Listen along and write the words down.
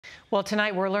Well,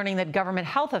 tonight we're learning that government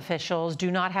health officials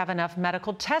do not have enough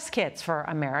medical test kits for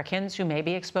Americans who may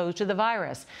be exposed to the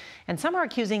virus. And some are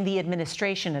accusing the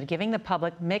administration of giving the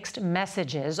public mixed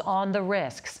messages on the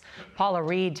risks. Paula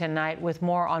Reid tonight with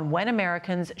more on when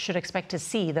Americans should expect to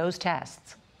see those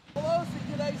tests.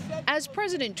 As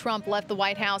President Trump left the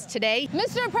White House today,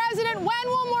 Mr. President, when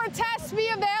will more tests be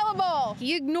available?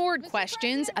 He ignored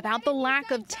questions about the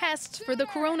lack of tests for the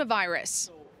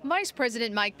coronavirus. Vice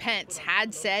President Mike Pence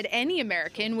had said any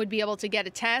American would be able to get a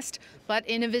test, but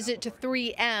in a visit to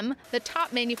 3M, the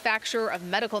top manufacturer of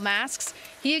medical masks,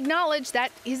 he acknowledged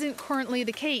that isn't currently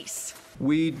the case.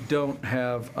 We don't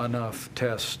have enough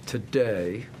tests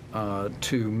today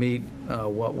to meet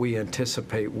what we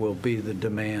anticipate will be the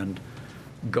demand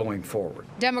going forward.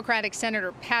 Democratic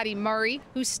Senator Patty Murray,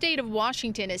 whose state of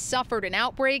Washington has suffered an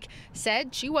outbreak,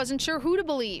 said she wasn't sure who to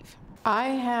believe. I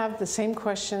have the same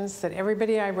questions that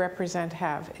everybody I represent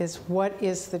have, is what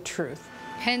is the truth?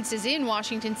 Pence is in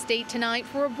Washington state tonight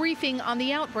for a briefing on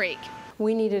the outbreak.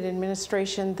 We need an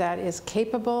administration that is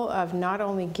capable of not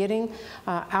only getting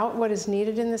out what is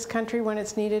needed in this country when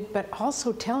it's needed, but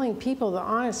also telling people the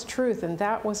honest truth, and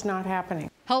that was not happening.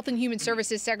 Health and Human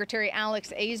Services Secretary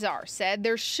Alex Azar said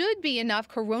there should be enough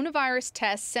coronavirus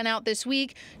tests sent out this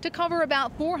week to cover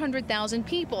about 400,000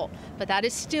 people, but that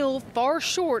is still far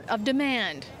short of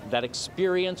demand. That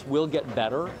experience will get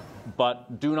better,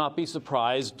 but do not be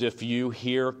surprised if you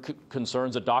hear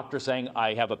concerns, a doctor saying,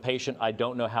 I have a patient, I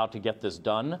don't know how to get this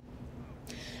done.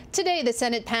 Today, the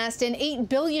Senate passed an $8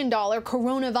 billion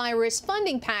coronavirus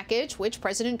funding package, which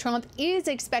President Trump is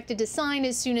expected to sign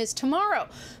as soon as tomorrow.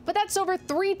 But that's over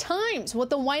 3 times what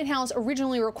the White House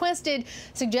originally requested,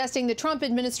 suggesting the Trump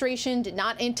administration did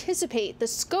not anticipate the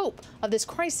scope of this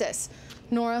crisis.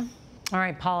 Nora? All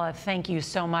right, Paula, thank you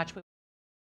so much.